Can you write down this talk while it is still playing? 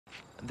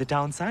the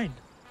town sign.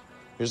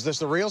 Is this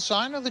the real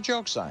sign or the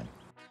joke sign?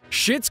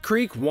 Schitt's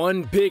Creek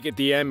won big at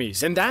the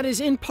Emmys, and that is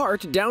in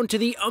part down to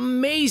the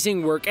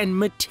amazing work and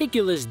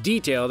meticulous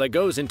detail that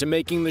goes into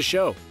making the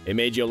show. It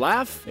made you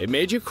laugh, it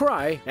made you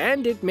cry,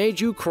 and it made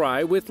you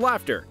cry with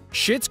laughter.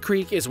 Schitt's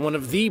Creek is one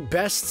of the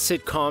best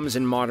sitcoms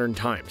in modern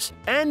times,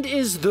 and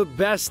is the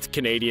best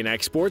Canadian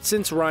export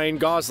since Ryan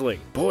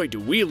Gosling. Boy, do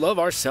we love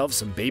ourselves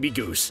some Baby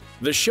Goose.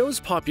 The show's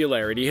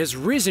popularity has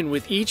risen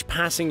with each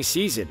passing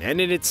season,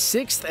 and in its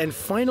sixth and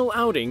final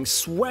outing,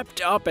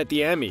 swept up at the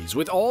Emmys,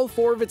 with all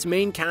four of its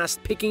main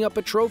cast picking up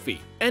a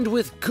trophy. And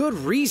with good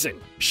reason.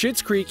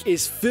 Schitt's Creek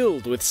is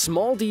filled with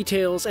small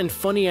details and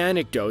funny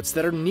anecdotes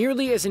that are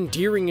nearly as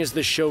endearing as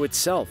the show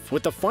itself,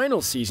 with the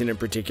final season in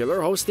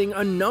particular hosting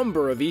a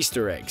number of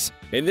Easter eggs.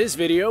 In this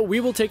video, we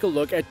will take a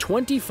look at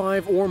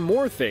 25 or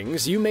more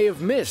things you may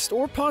have missed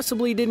or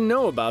possibly didn't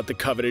know about the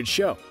coveted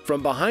show.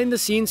 From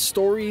behind-the-scenes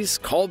stories,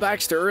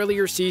 callbacks to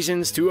earlier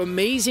seasons, to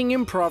amazing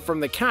improv from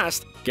the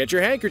cast, get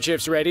your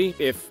handkerchiefs ready,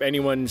 if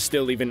anyone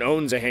still even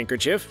owns a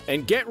handkerchief,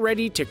 and get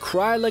ready to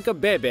cry like a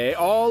bebe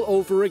all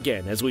over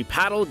again as we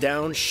paddle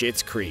down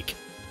Schitt's Creek.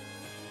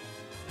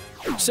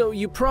 So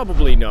you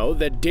probably know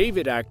that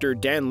David actor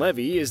Dan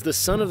Levy is the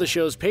son of the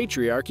show's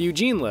patriarch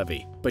Eugene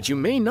Levy, but you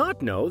may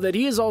not know that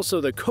he is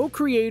also the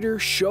co-creator,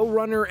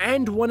 showrunner,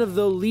 and one of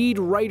the lead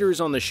writers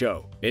on the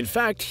show. In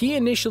fact, he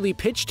initially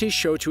pitched his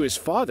show to his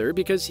father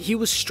because he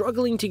was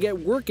struggling to get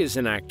work as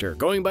an actor,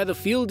 going by the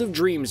Field of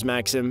Dreams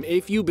maxim,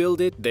 if you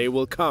build it, they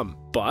will come.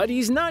 But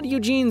he's not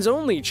Eugene's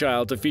only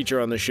child to feature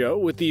on the show,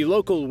 with the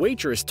local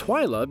waitress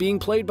Twyla being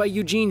played by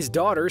Eugene's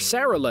daughter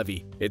Sarah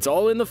Levy. It's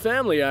all in the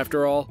family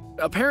after all.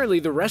 Apparently,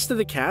 the rest of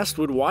the cast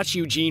would watch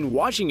Eugene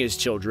watching his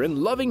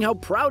children, loving how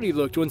proud he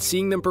looked when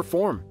seeing them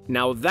perform.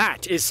 Now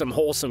that is some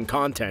wholesome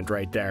content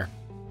right there.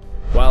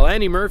 While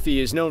Annie Murphy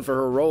is known for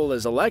her role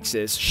as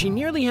Alexis, she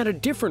nearly had a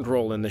different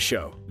role in the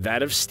show,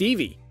 that of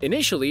Stevie.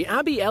 Initially,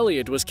 Abby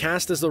Elliott was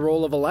cast as the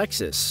role of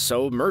Alexis,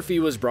 so Murphy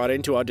was brought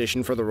in to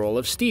audition for the role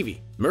of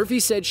Stevie. Murphy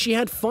said she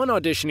had fun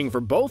auditioning for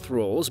both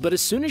roles, but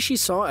as soon as she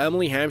saw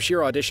Emily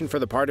Hampshire audition for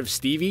the part of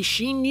Stevie,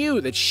 she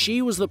knew that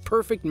she was the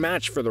perfect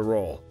match for the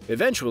role.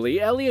 Eventually,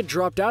 Elliott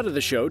dropped out of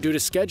the show due to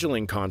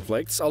scheduling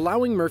conflicts,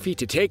 allowing Murphy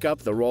to take up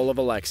the role of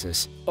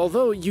Alexis.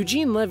 Although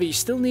Eugene Levy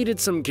still needed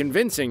some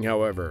convincing,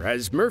 however,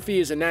 as Murphy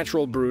is a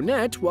natural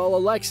brunette while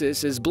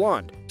Alexis is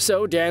blonde.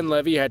 So Dan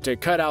Levy had to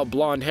cut out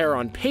blonde hair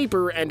on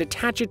paper and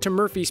attach it to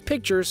Murphy's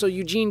picture so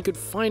Eugene could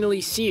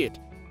finally see it.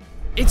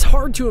 It's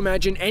hard to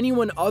imagine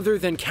anyone other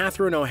than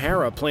Catherine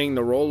O'Hara playing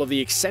the role of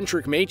the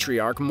eccentric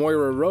matriarch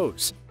Moira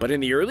Rose. But in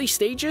the early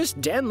stages,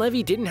 Dan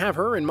Levy didn't have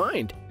her in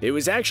mind. It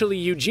was actually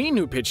Eugene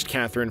who pitched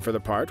Catherine for the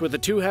part, with the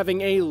two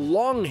having a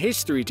long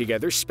history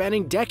together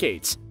spanning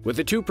decades, with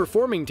the two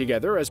performing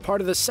together as part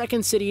of the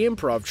Second City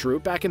improv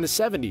troupe back in the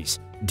 70s.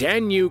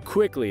 Dan knew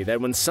quickly that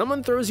when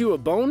someone throws you a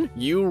bone,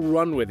 you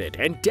run with it,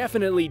 and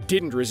definitely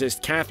didn't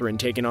resist Catherine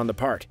taking on the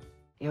part.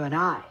 You and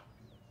I,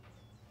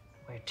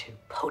 we're two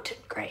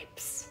potent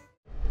grapes.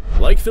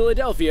 Like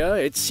Philadelphia,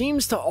 it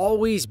seems to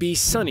always be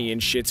sunny in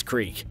Schitt's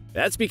Creek.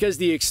 That's because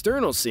the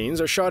external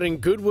scenes are shot in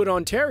Goodwood,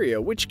 Ontario,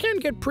 which can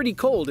get pretty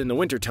cold in the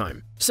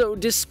wintertime. So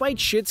despite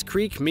Schitt's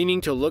Creek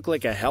meaning to look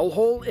like a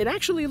hellhole, it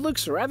actually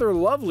looks rather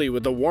lovely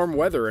with the warm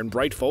weather and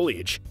bright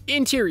foliage.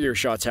 Interior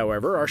shots,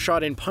 however, are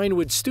shot in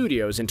Pinewood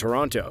Studios in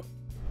Toronto.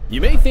 You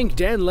may think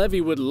Dan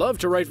Levy would love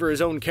to write for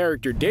his own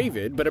character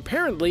David, but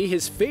apparently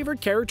his favorite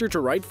character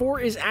to write for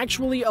is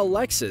actually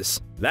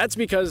Alexis. That's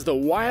because the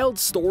wild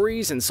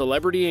stories and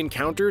celebrity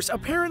encounters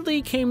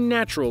apparently came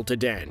natural to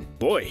Dan.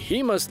 Boy,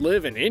 he must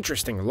live an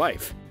interesting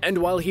life. And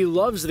while he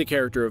loves the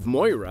character of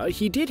Moira,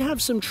 he did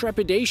have some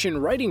trepidation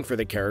writing for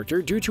the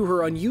character due to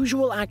her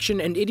unusual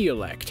action and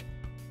idiolect.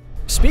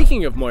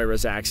 Speaking of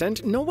Moira's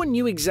accent, no one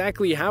knew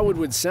exactly how it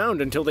would sound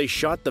until they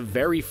shot the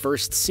very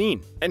first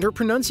scene. And her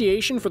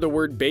pronunciation for the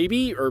word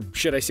baby, or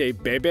should I say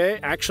bebe,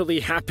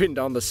 actually happened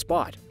on the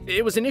spot.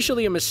 It was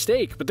initially a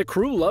mistake, but the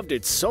crew loved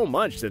it so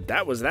much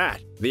that was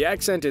that. The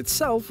accent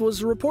itself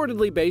was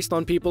reportedly based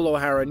on people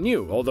O'Hara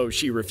knew, although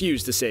she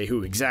refused to say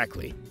who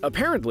exactly.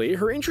 Apparently,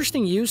 her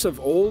interesting use of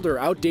old or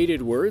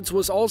outdated words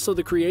was also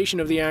the creation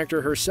of the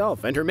actor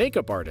herself and her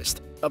makeup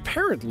artist.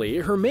 Apparently,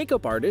 her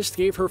makeup artist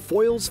gave her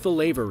foils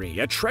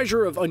filavery, a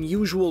treasure of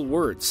unusual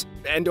words,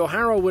 and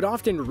O'Hara would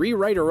often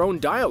rewrite her own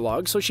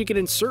dialogue so she could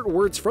insert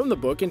words from the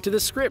book into the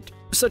script,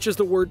 such as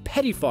the word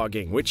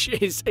pettifogging, which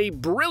is a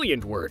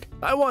brilliant word.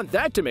 I want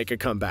that to make a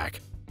comeback.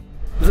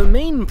 The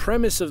main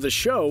premise of the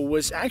show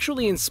was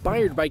actually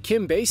inspired by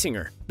Kim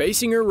Basinger.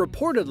 Basinger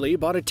reportedly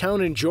bought a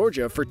town in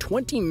Georgia for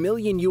 $20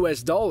 million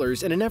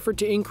in an effort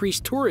to increase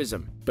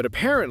tourism. But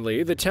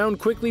apparently, the town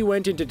quickly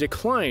went into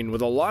decline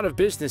with a lot of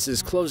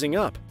businesses closing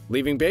up,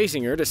 leaving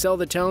Basinger to sell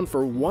the town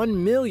for $1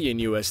 million,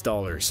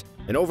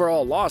 an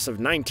overall loss of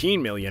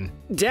 $19 million.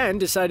 Dan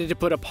decided to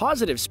put a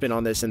positive spin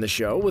on this in the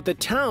show, with the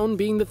town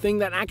being the thing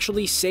that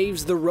actually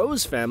saves the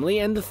Rose family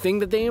and the thing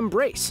that they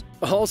embrace.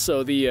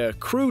 Also, the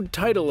crude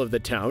title of the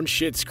town,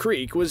 Schitt's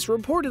Creek, was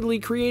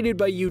reportedly created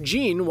by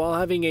Eugene while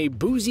having a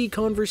boozy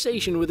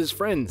conversation with his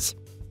friends.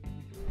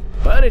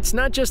 But it's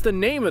not just the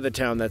name of the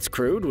town that's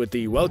crude, with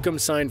the welcome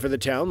sign for the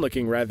town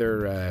looking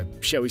rather,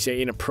 shall we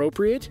say,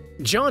 inappropriate.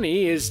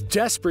 Johnny is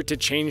desperate to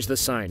change the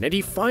sign, and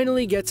he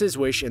finally gets his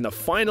wish in the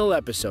final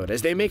episode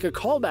as they make a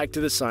callback to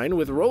the sign,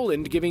 with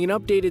Roland giving an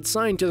updated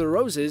sign to the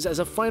roses as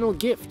a final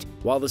gift.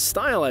 While the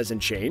style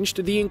hasn't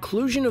changed, the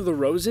inclusion of the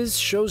roses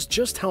shows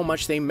just how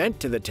much they meant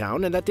to the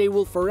town and that they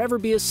will forever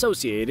be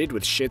associated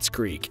with Schitt's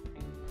Creek.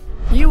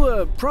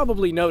 You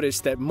probably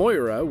noticed that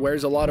Moira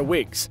wears a lot of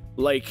wigs.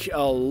 Like,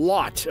 a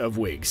lot of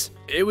wigs.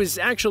 It was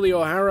actually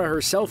O'Hara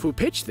herself who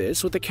pitched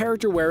this, with the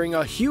character wearing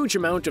a huge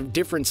amount of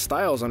different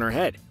styles on her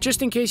head.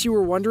 Just in case you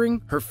were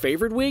wondering, her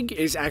favorite wig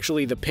is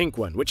actually the pink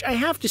one, which I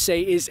have to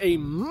say is a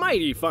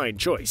mighty fine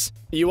choice.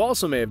 You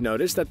also may have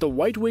noticed that the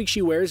white wig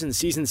she wears in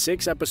Season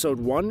 6, Episode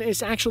 1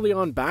 is actually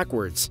on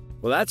backwards.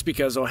 Well, that's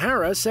because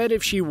O'Hara said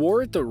if she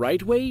wore it the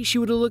right way, she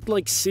would have looked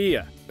like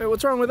Sia.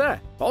 What's wrong with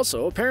that?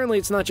 Also, apparently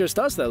it's not just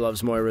us that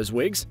loves Moira's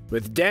wigs,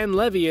 with Dan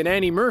Levy and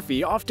Annie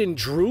Murphy often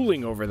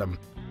drooling over them.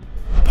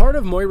 Part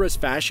of Moira's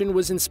fashion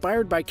was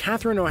inspired by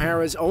Catherine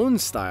O'Hara's own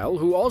style,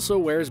 who also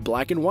wears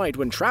black and white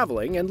when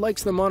traveling and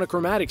likes the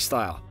monochromatic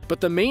style. But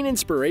the main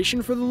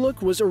inspiration for the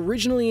look was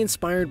originally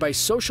inspired by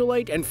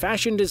socialite and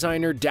fashion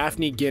designer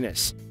Daphne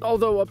Guinness.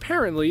 Although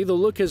apparently the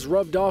look has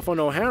rubbed off on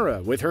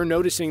O'Hara, with her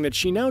noticing that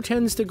she now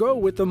tends to go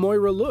with the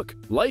Moira look.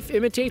 Life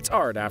imitates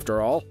art,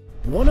 after all.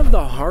 One of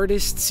the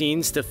hardest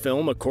scenes to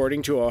film,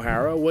 according to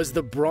O'Hara, was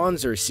the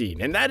bronzer scene,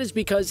 and that is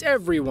because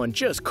everyone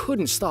just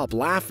couldn't stop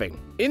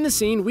laughing. In the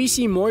scene, we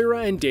see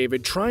Moira and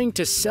David trying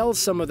to sell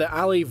some of the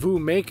Allez-vous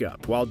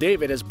makeup, while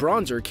David has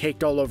bronzer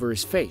caked all over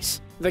his face.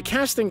 The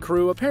cast and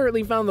crew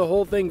apparently found the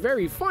whole thing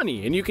very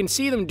funny, and you can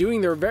see them doing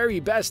their very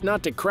best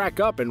not to crack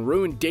up and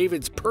ruin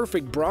David's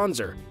perfect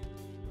bronzer.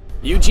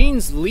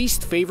 Eugene's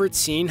least favorite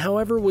scene,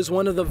 however, was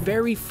one of the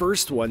very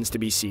first ones to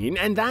be seen,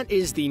 and that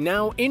is the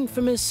now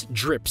infamous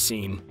drip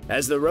scene.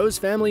 As the Rose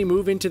family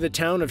move into the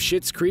town of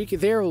Schitt's Creek,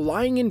 they're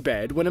lying in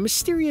bed when a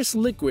mysterious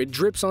liquid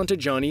drips onto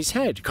Johnny's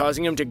head,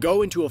 causing him to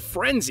go into a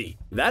frenzy.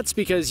 That's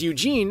because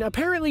Eugene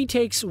apparently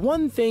takes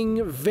one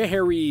thing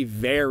very,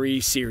 very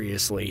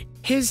seriously: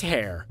 his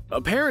hair.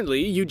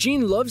 Apparently,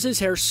 Eugene loves his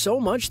hair so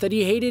much that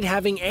he hated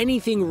having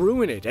anything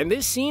ruin it, and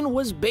this scene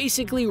was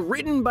basically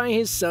written by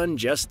his son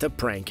just to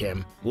prank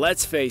him.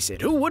 Let's face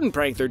it, who wouldn't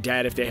prank their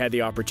dad if they had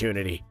the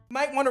opportunity?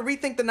 Might want to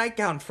rethink the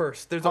nightgown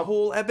first. There's a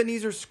whole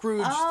Ebenezer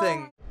Scrooge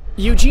thing.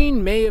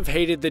 Eugene may have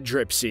hated the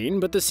drip scene,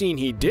 but the scene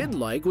he did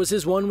like was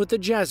his one with the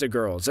Jazza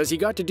Girls, as he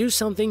got to do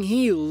something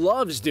he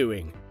loves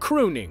doing: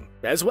 crooning,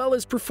 as well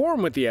as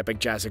perform with the epic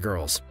Jazza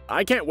Girls.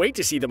 I can't wait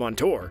to see them on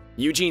tour.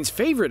 Eugene's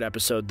favorite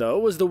episode, though,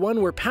 was the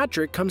one where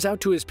Patrick comes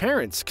out to his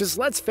parents, cause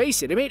let's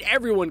face it made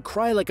everyone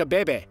cry like a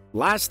bebe.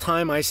 Last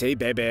time I say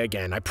bebe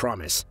again, I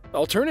promise.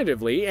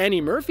 Alternatively,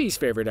 Annie Murphy's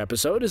favorite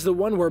episode is the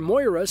one where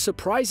Moira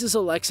surprises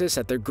Alexis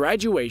at their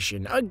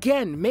graduation,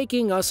 again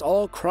making us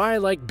all cry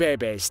like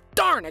bebes.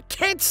 Darn, I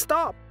can't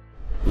stop!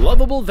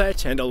 Lovable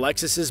vet and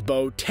Alexis's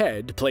beau,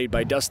 Ted, played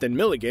by Dustin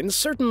Milligan,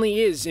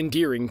 certainly is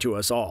endearing to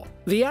us all.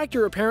 The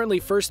actor apparently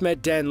first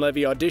met Dan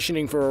Levy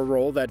auditioning for a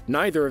role that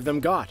neither of them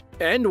got.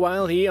 And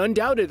while he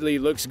undoubtedly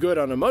looks good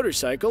on a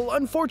motorcycle,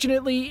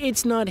 unfortunately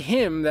it's not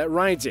him that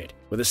rides it,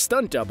 with a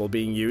stunt double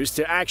being used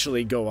to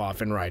actually go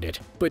off and ride it.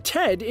 But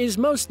Ted is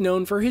most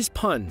known for his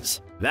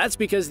puns. That's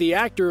because the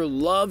actor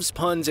loves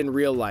puns in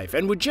real life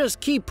and would just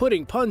keep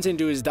putting puns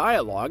into his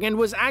dialogue, and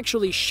was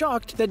actually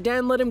shocked that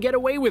Dan let him get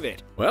away with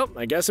it. Well,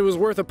 I guess it was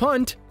worth a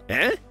punt.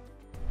 Eh?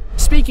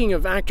 Speaking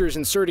of actors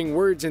inserting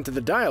words into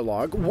the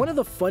dialogue, one of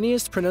the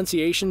funniest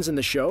pronunciations in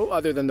the show,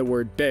 other than the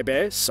word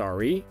bebe,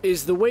 sorry,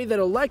 is the way that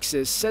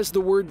Alexis says the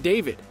word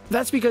David.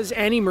 That's because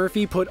Annie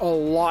Murphy put a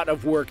lot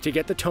of work to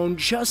get the tone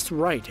just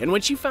right, and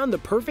when she found the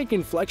perfect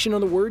inflection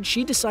on the word,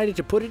 she decided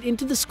to put it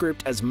into the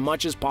script as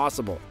much as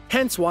possible.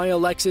 Hence why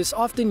Alexis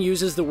often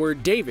uses the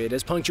word David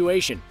as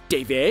punctuation.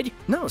 David?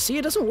 No, see,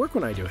 it doesn't work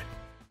when I do it.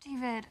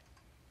 David,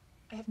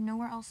 I have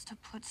nowhere else to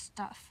put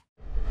stuff.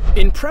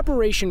 In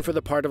preparation for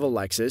the part of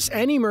Alexis,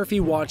 Annie Murphy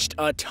watched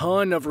a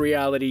ton of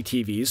reality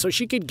TV so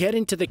she could get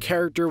into the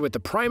character, with the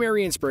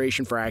primary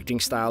inspiration for acting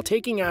style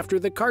taking after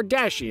the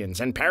Kardashians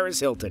and Paris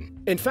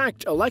Hilton. In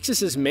fact,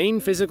 Alexis's main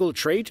physical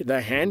trait,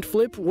 the hand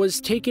flip, was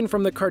taken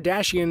from the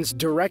Kardashians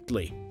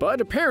directly.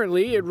 But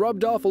apparently it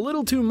rubbed off a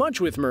little too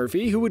much with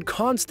Murphy, who would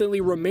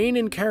constantly remain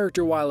in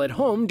character while at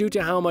home due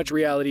to how much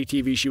reality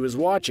TV she was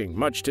watching,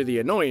 much to the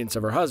annoyance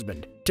of her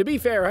husband. To be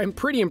fair, I'm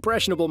pretty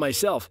impressionable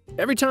myself.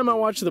 Every time I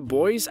watch The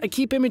Boys, I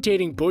keep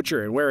imitating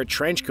Butcher and wear a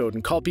trench coat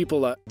and call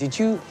people a— Did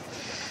you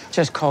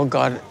just call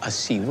God a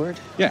C word?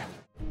 Yeah.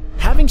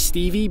 Having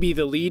Stevie be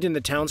the lead in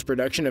the town's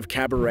production of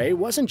Cabaret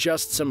wasn't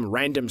just some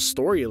random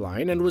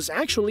storyline, and was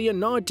actually a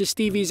nod to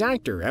Stevie's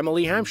actor,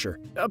 Emily Hampshire.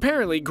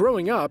 Apparently,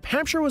 growing up,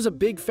 Hampshire was a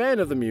big fan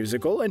of the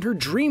musical, and her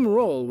dream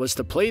role was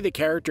to play the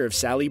character of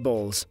Sally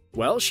Bowles.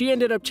 Well, she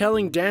ended up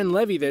telling Dan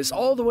Levy this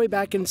all the way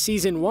back in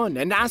Season 1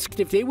 and asked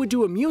if they would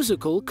do a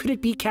musical, could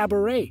it be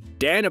Cabaret?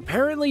 Dan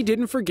apparently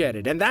didn't forget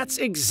it, and that's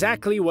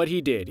exactly what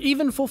he did,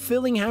 even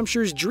fulfilling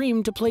Hampshire's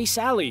dream to play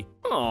Sally.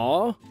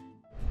 Aww.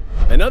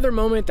 Another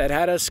moment that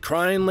had us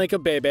crying like a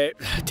bebe,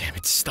 damn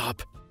it,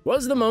 stop,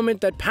 was the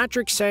moment that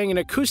Patrick sang an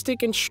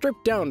acoustic and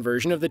stripped-down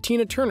version of the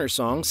Tina Turner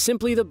song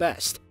Simply the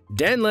Best.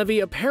 Dan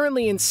Levy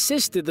apparently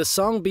insisted the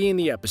song be in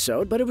the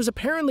episode, but it was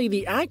apparently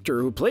the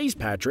actor who plays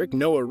Patrick,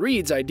 Noah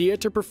Reed's idea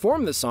to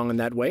perform the song in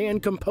that way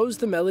and compose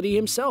the melody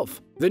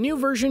himself. The new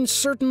version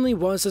certainly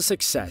was a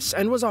success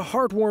and was a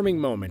heartwarming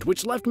moment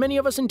which left many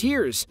of us in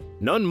tears.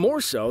 None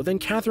more so than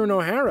Catherine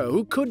O'Hara,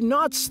 who could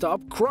not stop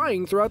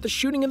crying throughout the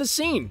shooting of the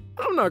scene.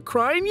 I'm not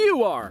crying,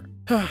 you are!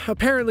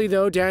 Apparently,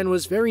 though, Dan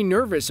was very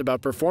nervous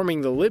about performing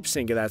the lip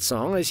sync of that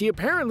song, as he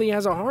apparently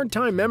has a hard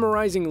time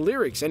memorizing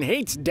lyrics and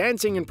hates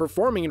dancing and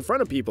performing in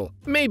front of people.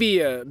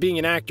 Maybe being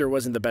an actor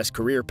wasn't the best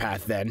career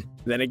path then.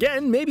 Then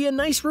again, maybe a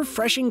nice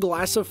refreshing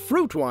glass of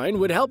fruit wine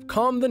would help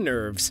calm the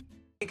nerves.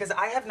 Because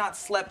I have not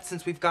slept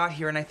since we've got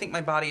here, and I think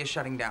my body is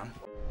shutting down.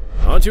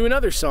 On to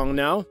another song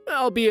now,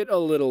 albeit a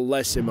little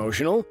less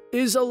emotional,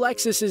 is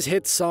Alexis's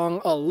hit song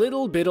A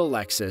Little Bit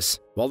Alexis.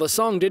 While the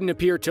song didn't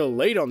appear till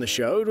late on the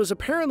show, it was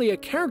apparently a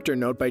character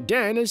note by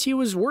Dan as he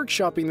was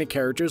workshopping the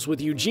characters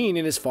with Eugene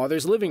in his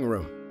father's living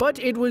room. But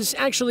it was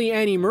actually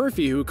Annie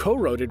Murphy who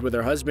co-wrote it with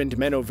her husband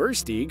Menno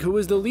Versteeg, who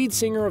was the lead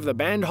singer of the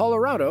band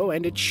Colorado,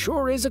 and it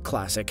sure is a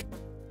classic.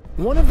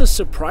 One of the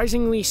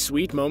surprisingly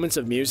sweet moments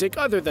of music,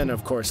 other than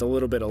of course A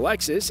Little Bit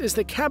Alexis, is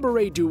the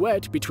cabaret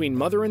duet between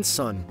mother and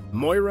son,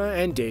 Moira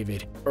and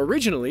David.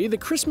 Originally, the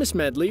Christmas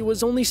medley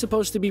was only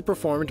supposed to be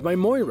performed by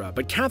Moira,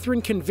 but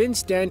Catherine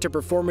convinced Dan to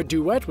perform a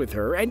duet with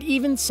her and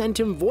even sent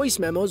him voice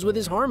memos with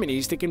his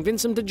harmonies to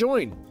convince him to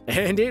join.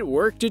 And it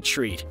worked a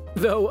treat.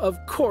 Though, of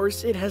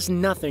course, it has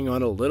nothing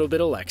on A Little Bit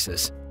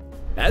Alexis.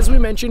 As we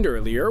mentioned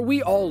earlier,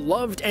 we all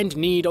loved and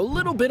need a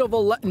little bit of a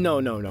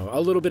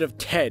little bit of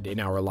Ted in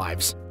our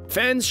lives.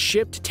 Fans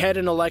shipped Ted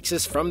and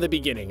Alexis from the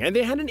beginning, and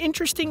they had an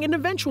interesting and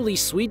eventually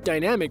sweet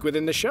dynamic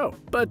within the show.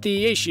 But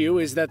the issue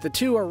is that the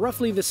two are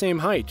roughly the same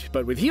height,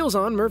 but with heels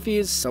on, Murphy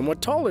is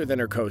somewhat taller than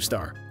her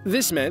co-star.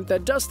 This meant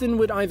that Dustin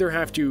would either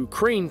have to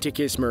crane to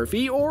kiss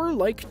Murphy, or,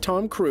 like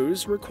Tom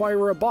Cruise,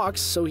 require a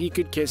box so he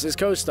could kiss his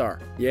co-star.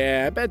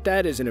 Yeah, I bet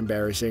that isn't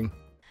embarrassing.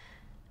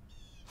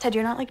 Ted,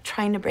 you're not like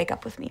trying to break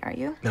up with me, are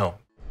you? No.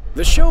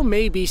 The show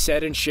may be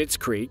set in Schitt's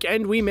Creek,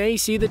 and we may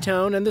see the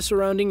town and the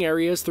surrounding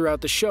areas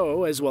throughout the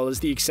show, as well as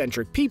the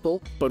eccentric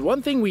people, but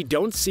one thing we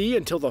don't see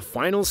until the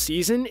final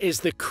season is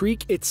the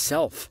creek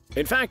itself.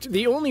 In fact,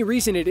 the only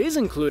reason it is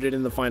included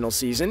in the final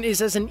season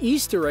is as an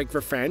Easter egg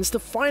for fans to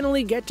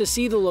finally get to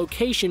see the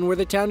location where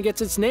the town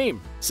gets its name.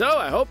 So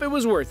I hope it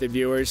was worth it,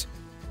 viewers.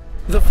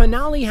 The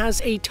finale has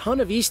a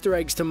ton of Easter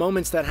eggs to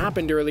moments that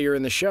happened earlier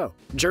in the show.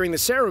 During the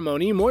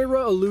ceremony,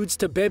 Moira alludes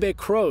to bebe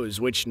crows,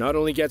 which not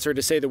only gets her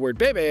to say the word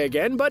bebe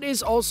again, but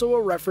is also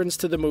a reference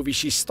to the movie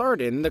she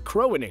starred in, The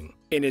Crowaning.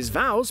 In his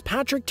vows,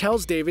 Patrick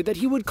tells David that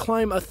he would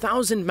climb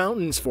 1,000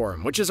 mountains for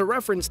him, which is a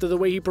reference to the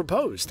way he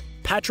proposed.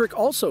 Patrick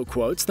also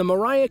quotes the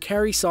Mariah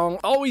Carey song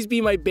Always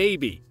Be My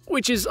Baby,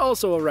 which is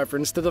also a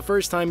reference to the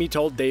first time he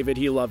told David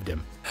he loved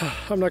him.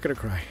 I'm not gonna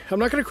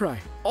cry.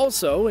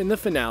 Also, in the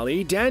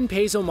finale, Dan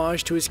pays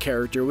homage to his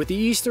character with the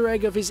Easter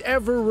egg of his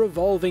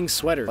ever-revolving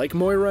sweater. Like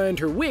Moira and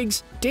her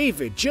wigs,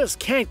 David just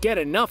can't get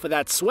enough of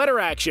that sweater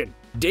action.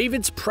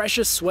 David's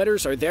precious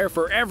sweaters are there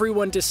for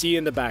everyone to see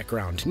in the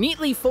background,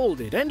 neatly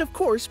folded and, of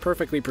course,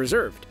 perfectly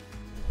preserved.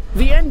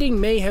 The ending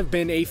may have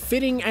been a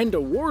fitting and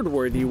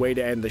award-worthy way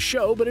to end the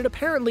show, but it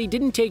apparently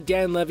didn't take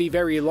Dan Levy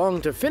very long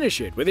to finish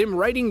it, with him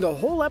writing the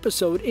whole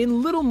episode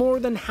in little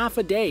more than half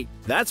a day.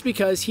 That's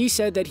because he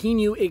said that he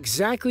knew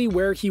exactly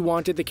where he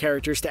wanted the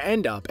characters to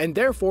end up, and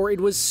therefore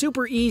it was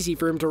super easy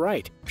for him to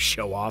write.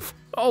 Show off.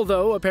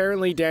 Although,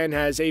 apparently Dan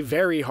has a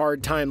very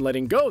hard time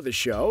letting go of the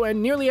show,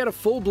 and nearly had a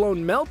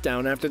full-blown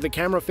meltdown after the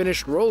camera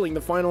finished rolling the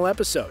final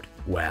episode.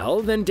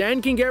 Well, then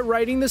Dan can get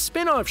writing the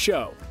spin-off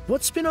show.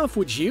 What spin-off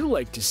would you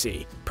like to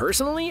see?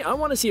 Personally, I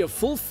want to see a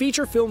full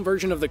feature film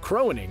version of The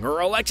Crowaning,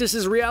 or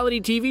Alexis's reality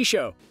TV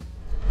show.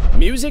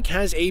 Music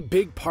has a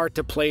big part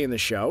to play in the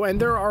show, and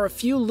there are a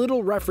few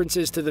little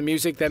references to the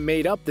music that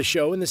made up the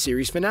show in the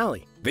series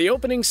finale. The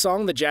opening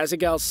song the Jazzy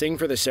Gals sing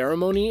for the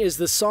ceremony is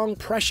the song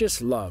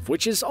Precious Love,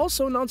 which is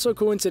also, not so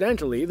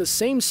coincidentally, the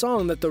same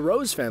song that the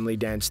Rose family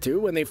dance to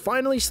when they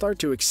finally start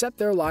to accept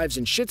their lives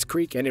in Schitt's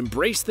Creek and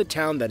embrace the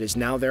town that is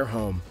now their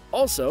home.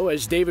 Also,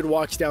 as David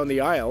walks down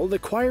the aisle, the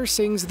choir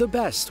sings The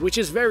Best, which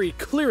is very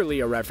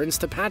clearly a reference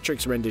to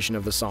Patrick's rendition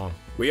of the song.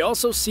 We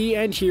also see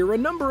and hear a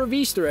number of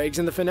Easter eggs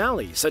in the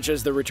finale, such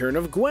as the return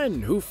of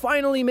Gwen, who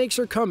finally makes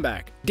her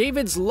comeback,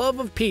 David's love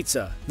of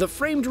pizza, the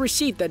framed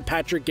receipt that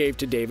Patrick gave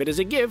to David as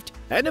a gift,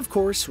 and of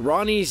course,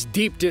 Ronnie's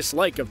deep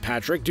dislike of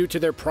Patrick due to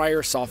their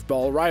prior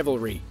softball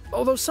rivalry.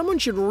 Although someone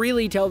should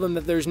really tell them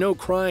that there's no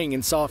crying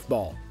in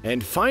softball.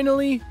 And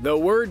finally, the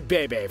word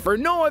bebe, for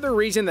no other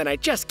reason than I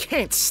just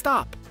can't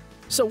stop.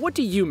 So what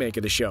do you make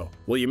of the show?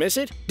 Will you miss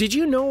it? Did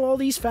you know all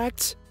these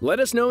facts?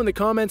 Let us know in the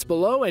comments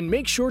below, and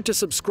make sure to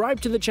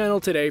subscribe to the channel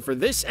today for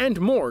this and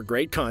more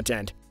great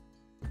content.